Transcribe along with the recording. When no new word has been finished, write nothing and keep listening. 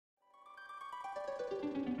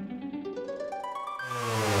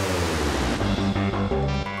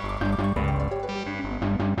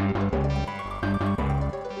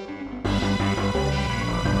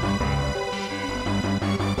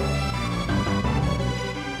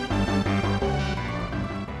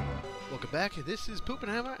Back. This is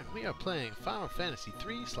Poopinhammer, and we are playing Final Fantasy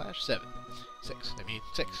 3/7. 6.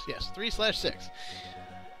 Yes, 3/6.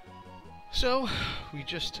 So, we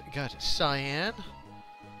just got Cyan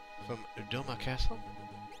from Doma Castle.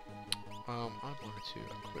 I wanted to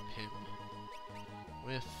equip him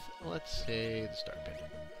with, let's say, the Star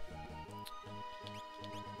Pendant.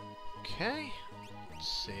 Okay, let's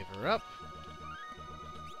save her up.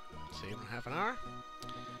 Save in half an hour.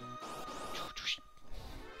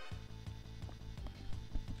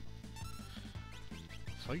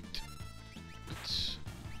 Fight. It's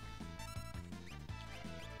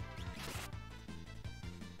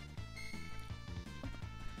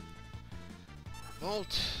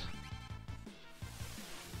Bolt.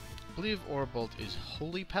 I believe Orbolt is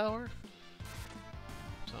holy power.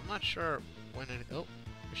 So I'm not sure when it... Oh,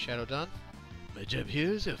 Shadow done. My job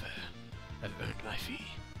here is over. I've earned my fee.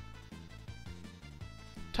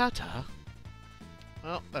 Ta-ta.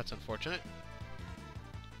 Well, that's unfortunate.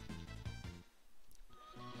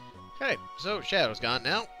 Okay, so Shadow's gone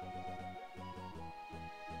now.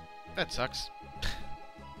 That sucks.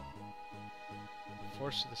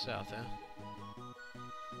 Forest to the south, eh?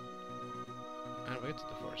 And wait to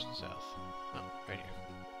the forest to the south. Oh, right here.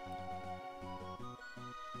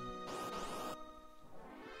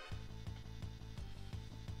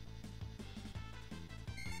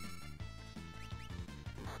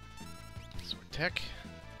 Sword tech.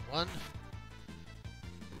 1.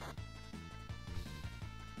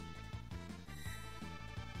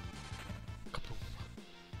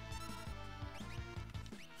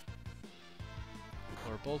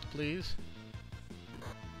 Bolt, please.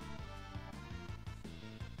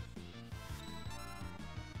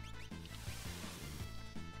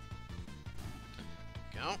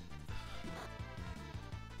 Go.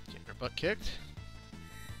 Getting her butt kicked.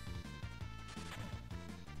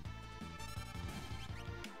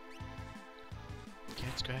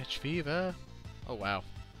 Cat scratch fever. Oh wow,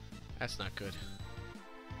 that's not good.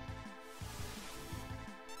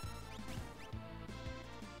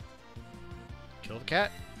 Kill the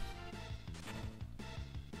cat.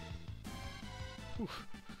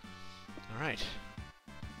 Alright.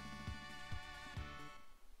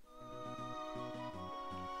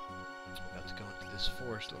 About to go into this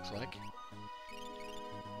forest, looks like.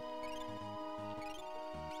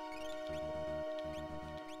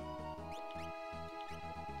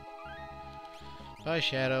 Bye,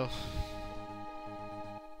 Shadow.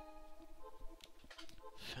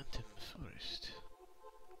 Phantom Forest.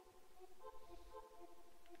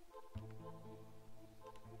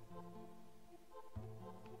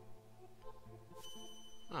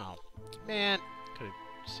 Oh, man. Could have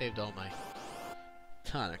saved all my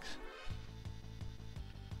tonics.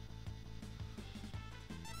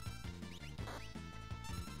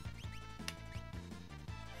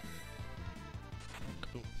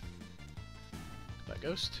 Kaboom. Goodbye,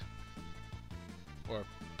 Ghost. Or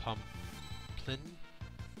Pomplin. I don't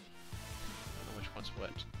know which one's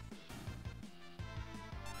what.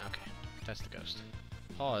 Okay, that's the Ghost.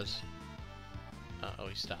 Pause. Oh,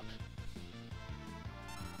 he stopped.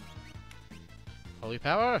 Holy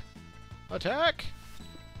power! Attack!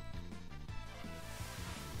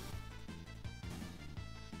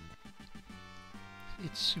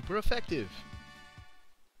 It's super effective.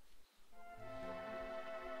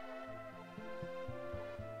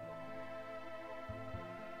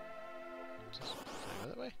 Can I go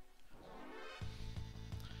that way?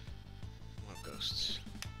 More ghosts.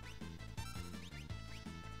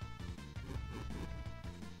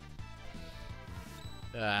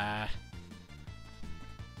 Ah.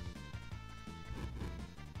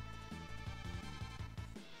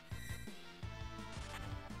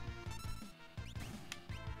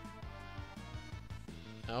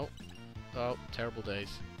 Oh. Oh, terrible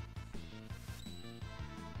days.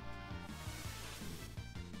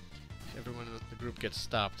 If everyone in the group gets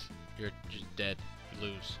stopped, you're just dead. You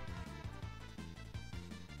lose.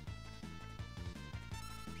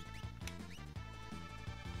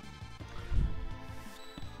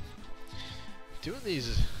 Doing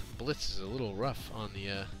these blitzes is a little rough on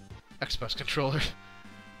the Xbox controller.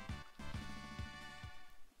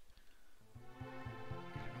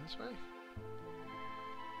 This way?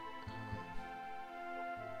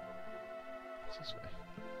 What's this way?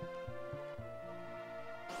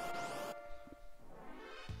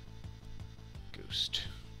 Ghost.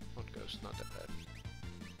 One ghost, not that bad.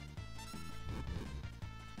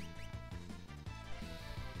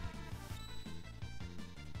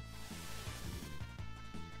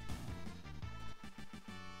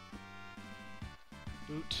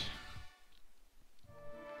 Oot.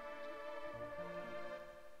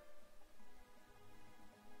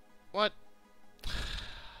 What?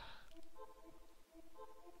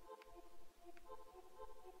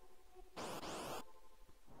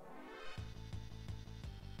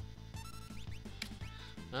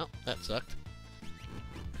 Well, that sucked. We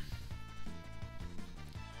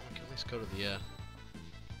can at least go to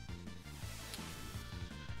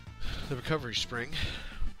the recovery spring.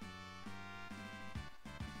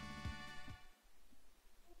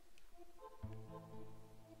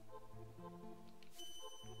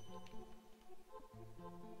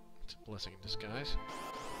 It's a blessing in disguise.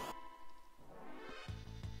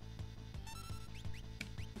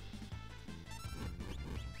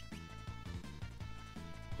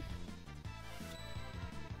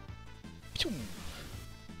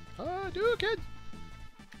 Hadouken!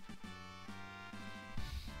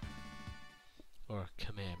 Or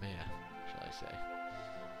Kamehameha, shall I say.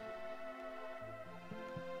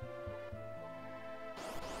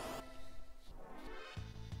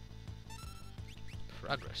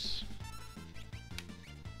 Progress.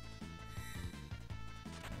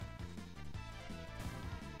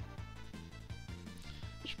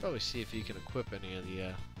 Should probably see if you can equip any of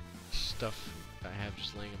the stuff I have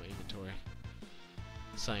just laying in my inventory.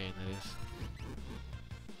 Cyan, that is.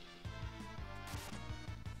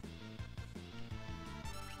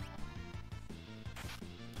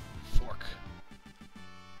 Fork.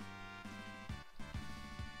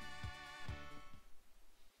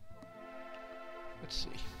 Let's see.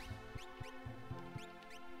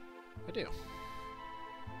 I do.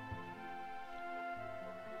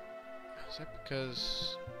 Is that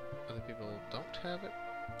because other people don't have it?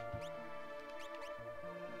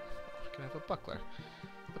 I can have a buckler.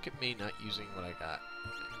 Look at me not using what I got in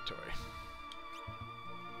my inventory.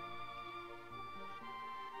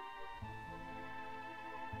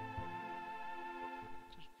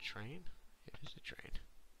 Is it a train? Yeah, it is a train.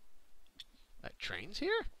 That train's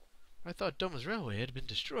here? I thought Doma's railway had been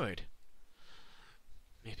destroyed.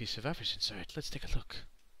 Maybe survivors inside. Let's take a look.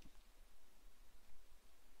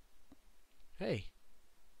 Hey.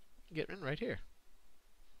 Get in right here.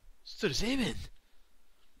 Surzemen!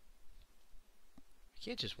 You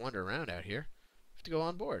can't just wander around out here. You have to go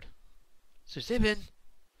on board. Surzemen!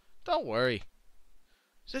 Don't worry.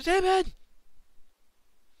 Surzemen!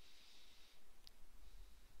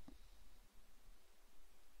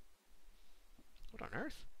 What on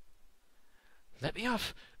earth? Let me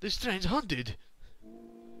off! This train's haunted!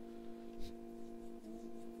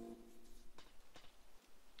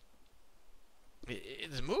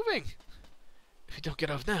 It's moving! If you don't get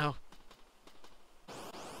off now,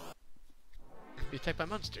 you'll be attacked by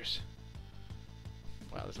monsters.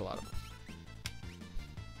 Wow, there's a lot of them.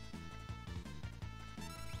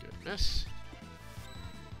 Goodness.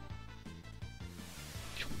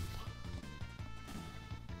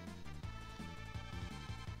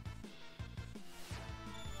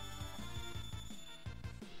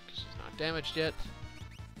 This is not damaged yet.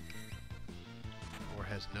 Or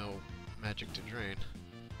has no magic to drain.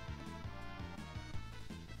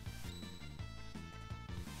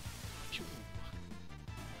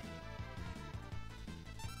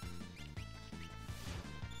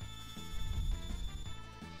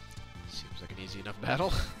 Seems like an easy enough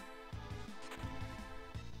battle.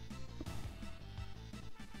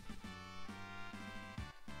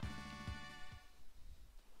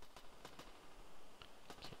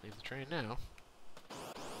 Can't leave the train now.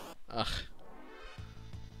 Ugh.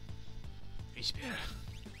 Spear.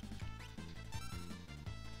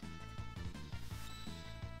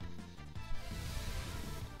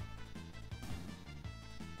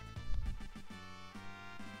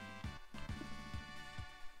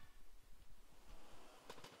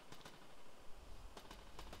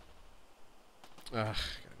 Ugh, gotta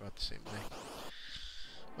go out the same way.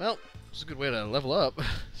 Well, this is a good way to level up.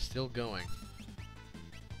 Still going.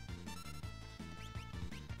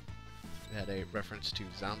 It had a reference to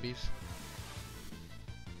zombies.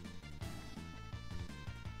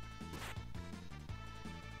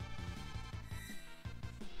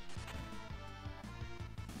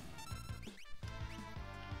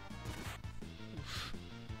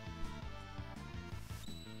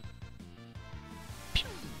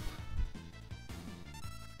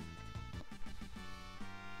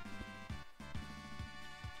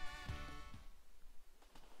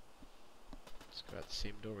 Let's go out the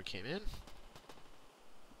same door we came in.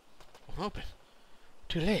 Won't open.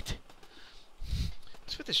 Too late.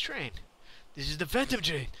 What's with this train? This is the Phantom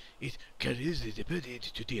Train. It carries the body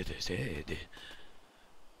to the other side.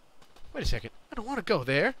 Wait a second. I don't want to go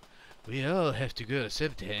there. We all have to go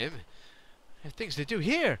sometime. I have things to do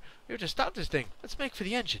here. We have to stop this thing. Let's make for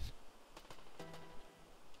the engine.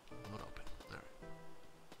 Won't open. Alright.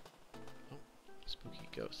 Oh, spooky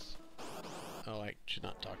ghosts. Oh, I should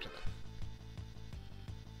not talk to them.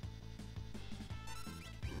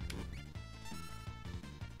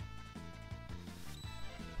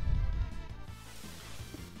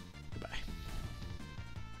 Goodbye.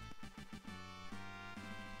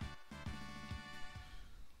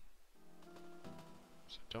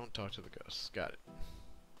 So don't talk to the ghosts. Got it.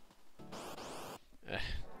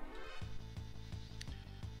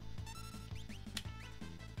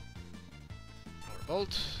 Power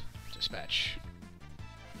bolt. Dispatch.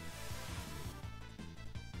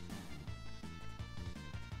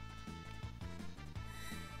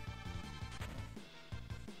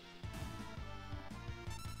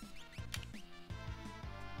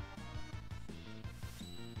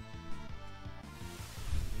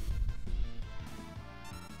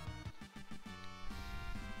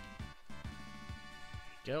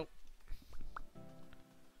 Go.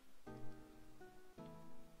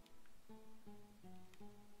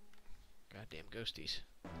 Goddamn ghosties.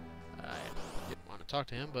 I didn't want to talk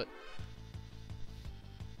to him, but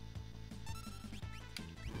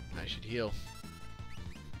I should heal.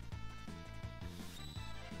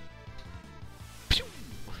 Pew!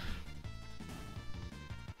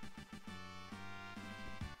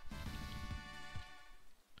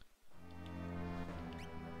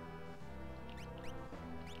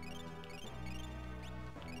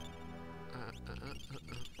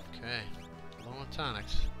 Okay. Low on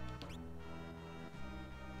tonics.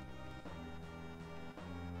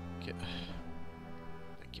 Okay.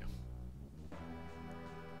 Thank you.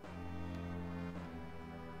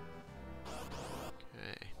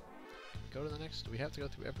 Okay. Go to the next. Do we have to go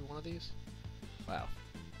through every one of these? Wow.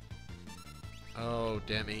 Oh,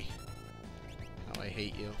 Demi. How I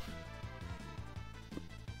hate you.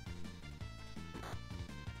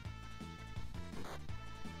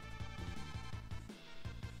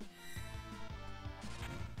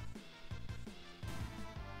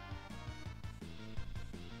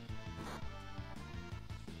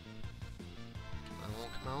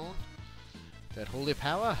 Come on. That holy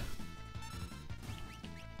power.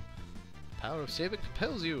 The power of saving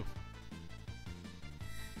compels you.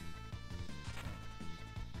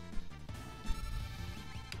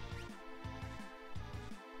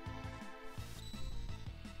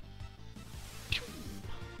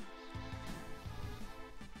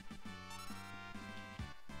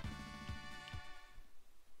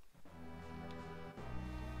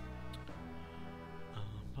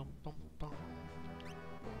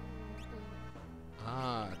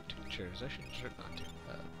 Ah, tinctures. I should not do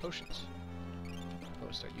potions.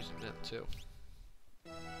 Probably start using them too.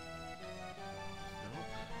 Nope.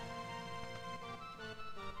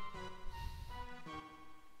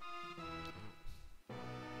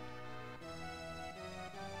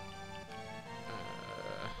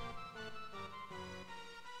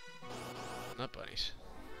 Nut bunnies.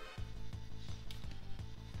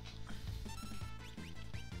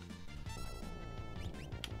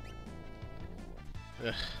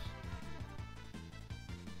 Ugh.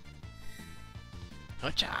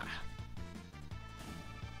 Hacha!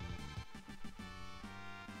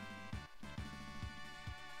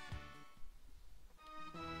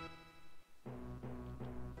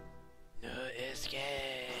 No escape!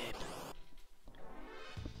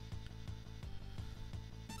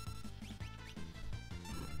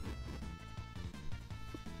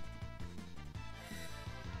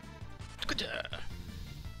 Good.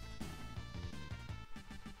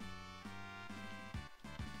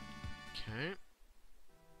 Okay.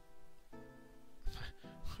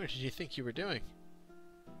 What did you think you were doing?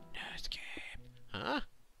 No escape. Huh?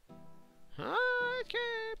 Huh?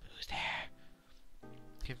 Escape. Who's there?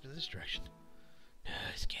 Came from this direction. No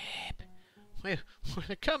escape. Wait,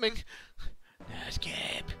 they're coming. No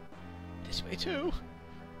escape. This way too.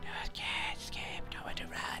 No escape. Nowhere to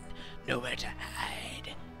run. Nowhere to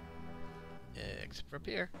hide. Except for up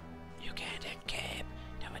here. You can't escape.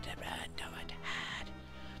 Nowhere to run. Nowhere to hide.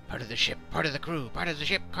 Part of the ship, part of the crew, part of the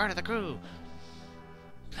ship, part of the crew.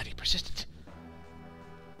 Bloody persistent.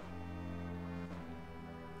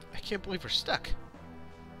 I can't believe we're stuck.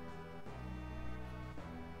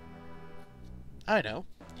 I know.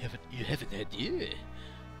 You have an idea.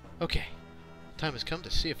 Okay. Time has come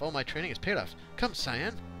to see if all my training has paid off. Come,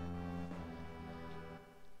 Cyan.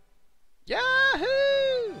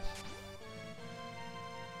 Yahoo!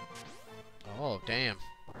 Oh, damn.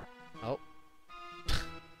 Oh.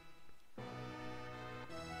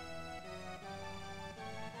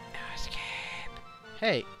 No escape.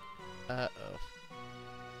 Hey. Uh-oh.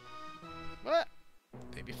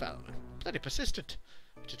 they be following? Bloody persistent.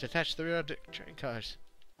 To detach the rear train cars.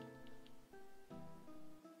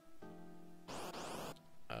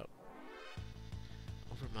 Oh.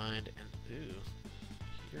 Overmind and ooh.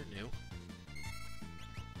 You're new.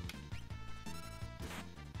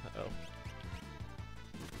 Uh-oh.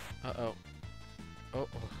 Uh-oh. Oh,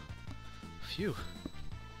 oh. Phew.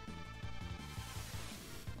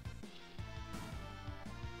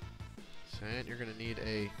 And you're gonna need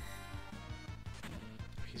a...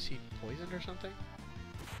 Is he poisoned or something?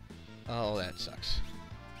 Oh, that sucks.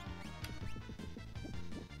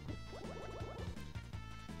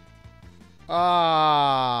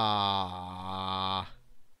 Ah!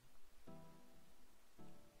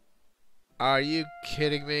 Are you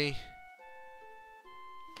kidding me?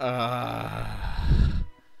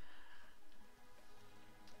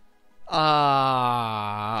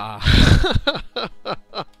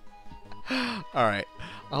 Alright,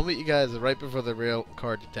 I'll meet you guys right before the rail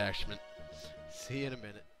car detachment. See you in a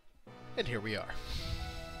minute. And here we are.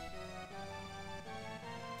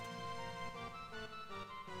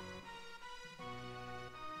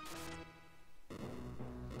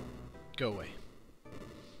 Go away.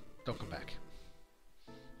 Don't come back.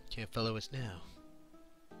 Can't follow us now.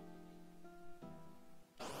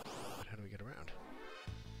 But how do we get around?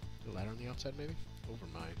 A ladder on the outside, maybe?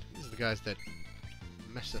 Overmind. These are the guys that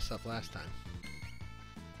messed us up last time.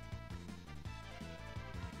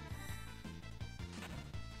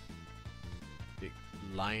 Big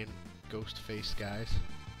lion ghost face guys.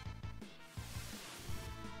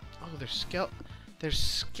 Oh, they're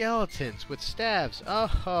skeletons with stabs.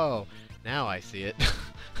 Oh, now I see it.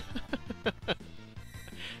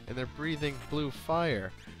 And they're breathing blue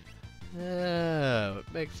fire. Oh,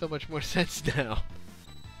 it makes so much more sense now.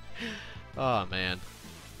 Oh man.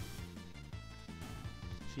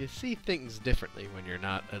 So you see things differently when you're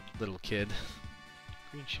not a little kid.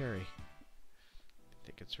 Green cherry. I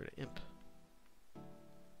think it's sort of imp.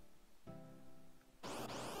 What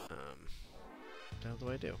the hell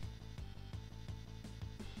do I do?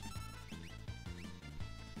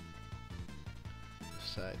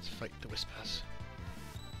 Besides, fight the whispers.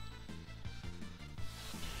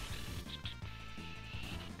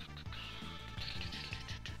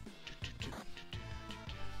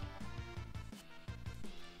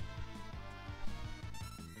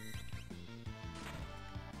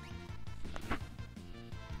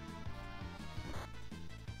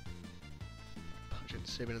 Punch it,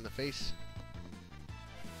 save it in the face.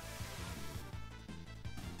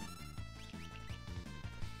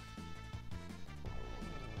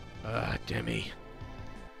 Demi.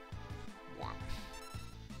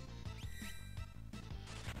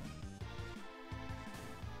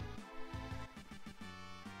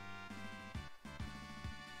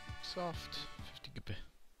 Soft. 50 GP.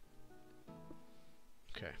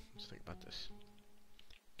 Okay, let's think about this.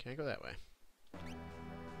 Can't go that way.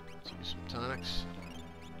 Let's use some tonics.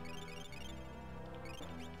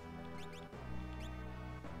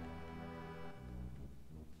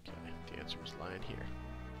 Okay, the answer was lying here.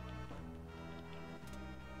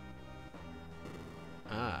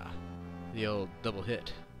 Ah, the old double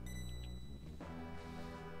hit.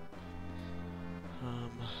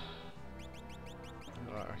 You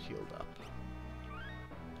are healed up.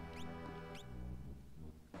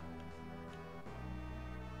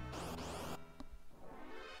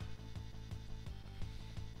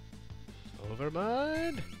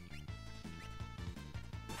 Overmind!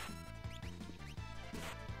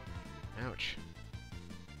 Ouch.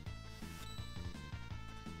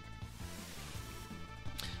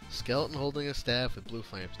 Skeleton holding a staff with blue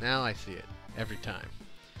flames. Now I see it. Every time.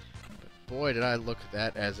 But boy, did I look at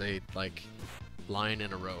that as a, like, lion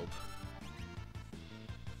in a robe.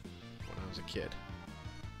 When I was a kid.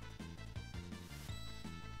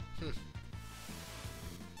 Now,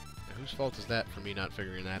 whose fault is that for me not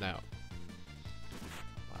figuring that out?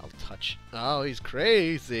 Wild touch. Oh, he's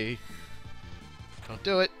crazy! Don't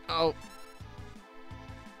do it! Oh!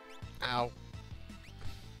 Ow.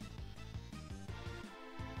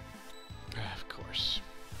 Of course.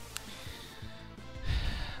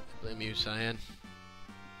 I blame you, Cyan.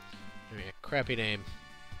 Give me a crappy name.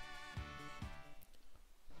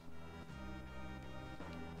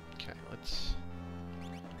 Okay, let's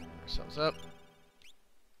get ourselves up.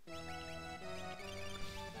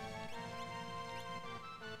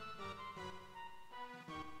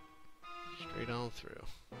 Straight on through.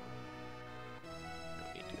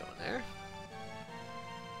 Don't need to go in there.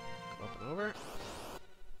 Go up and over.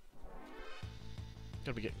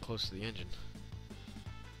 Gotta be getting close to the engine.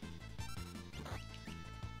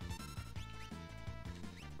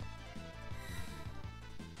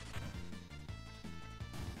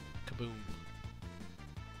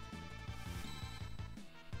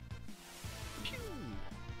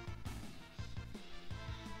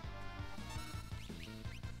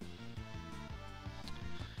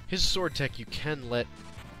 His sword tech you can let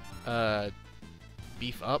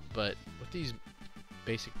beef up, but with these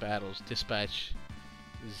basic battles, dispatch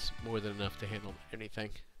is more than enough to handle anything.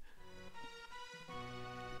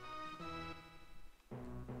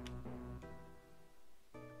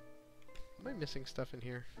 Am I missing stuff in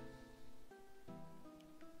here?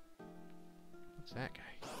 What's that guy?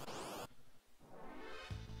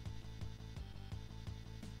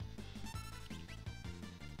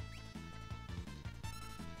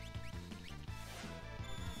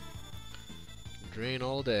 Drain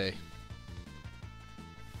all day.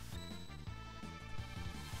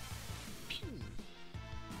 Pew.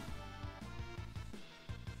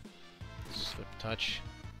 Slip touch.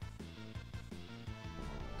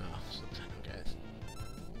 Oh, okay.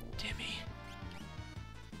 Timmy.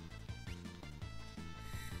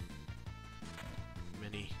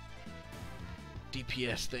 Many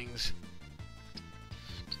DPS things.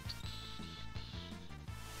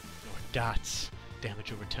 More dots.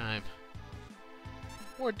 Damage over time.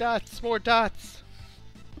 More dots! More dots!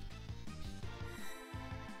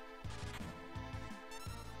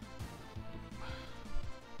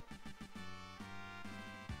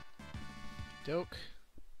 Doke.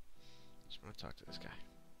 Just want to talk to this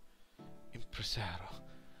guy. Impresario.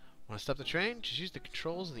 Want to stop the train? Just use the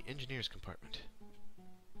controls in the engineer's compartment.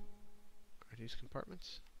 Are these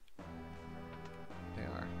compartments? They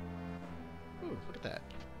are. Ooh, look at that.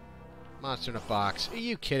 Monster in a box. Are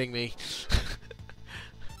you kidding me?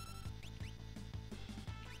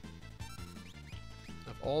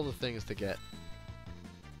 Of all the things to get.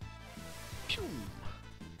 Pew!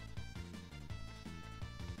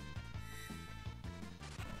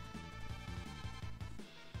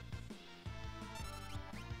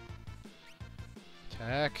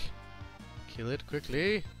 Attack. Kill it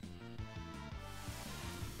quickly.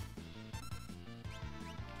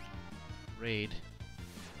 Raid.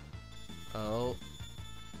 Oh.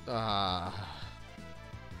 Ah.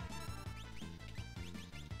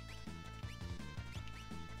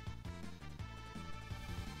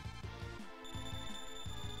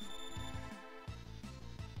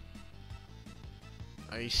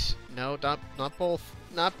 Ice. No, not both.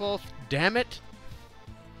 Not both. Damn it!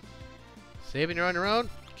 Saving her on your own?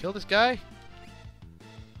 Kill this guy?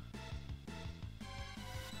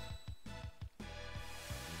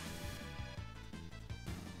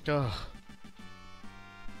 Ugh.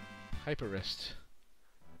 Hyper wrist.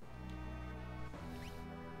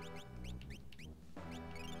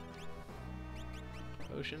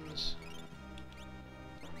 Potions.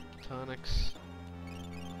 Tonics.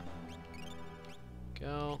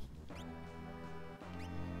 Go.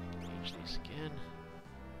 HD skin.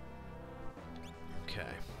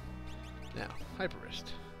 Okay. Now, hyper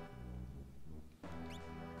wrist.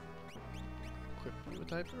 Equip you with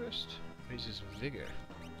hyper wrist. Raises vigor.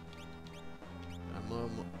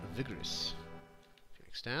 I'm vigorous.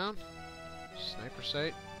 Phoenix down. Sniper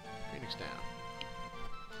sight. Phoenix down.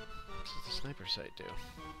 What does the sniper sight do?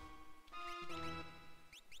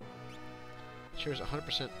 Shares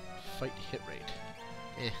 100% fight hit rate.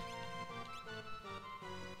 Eh.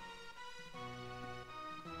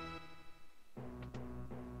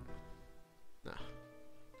 Nah.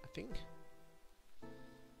 Nothing.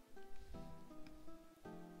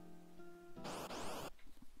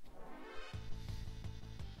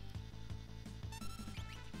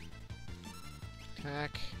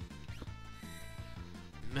 Attack.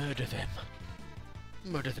 Murder them.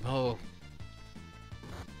 Murder them all.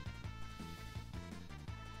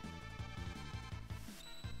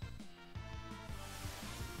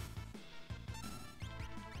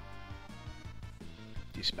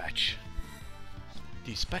 Dispatch.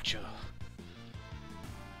 Dispatcher. Here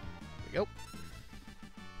we go.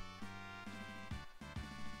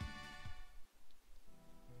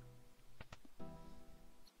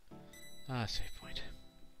 Ah, save point.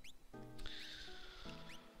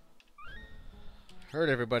 Heard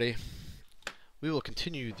everybody. We will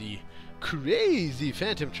continue the crazy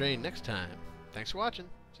Phantom Train next time. Thanks for watching.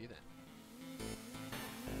 See you then.